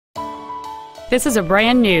This is a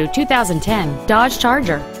brand new 2010 Dodge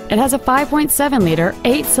Charger. It has a 5.7-liter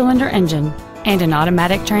 8-cylinder engine and an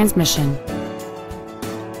automatic transmission.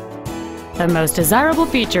 The most desirable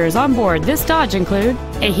features on board this Dodge include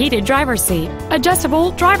a heated driver's seat,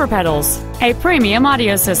 adjustable driver pedals, a premium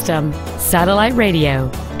audio system, satellite radio,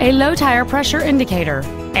 a low tire pressure indicator,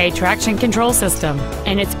 a traction control system,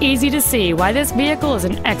 and it's easy to see why this vehicle is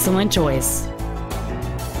an excellent choice.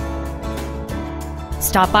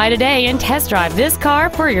 Stop by today and test drive this car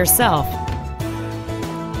for yourself.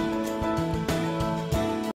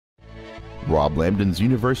 Rob Lambdin's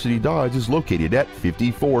University Dodge is located at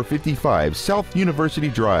 5455 South University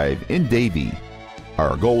Drive in Davie.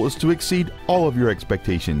 Our goal is to exceed all of your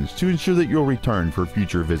expectations to ensure that you'll return for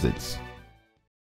future visits.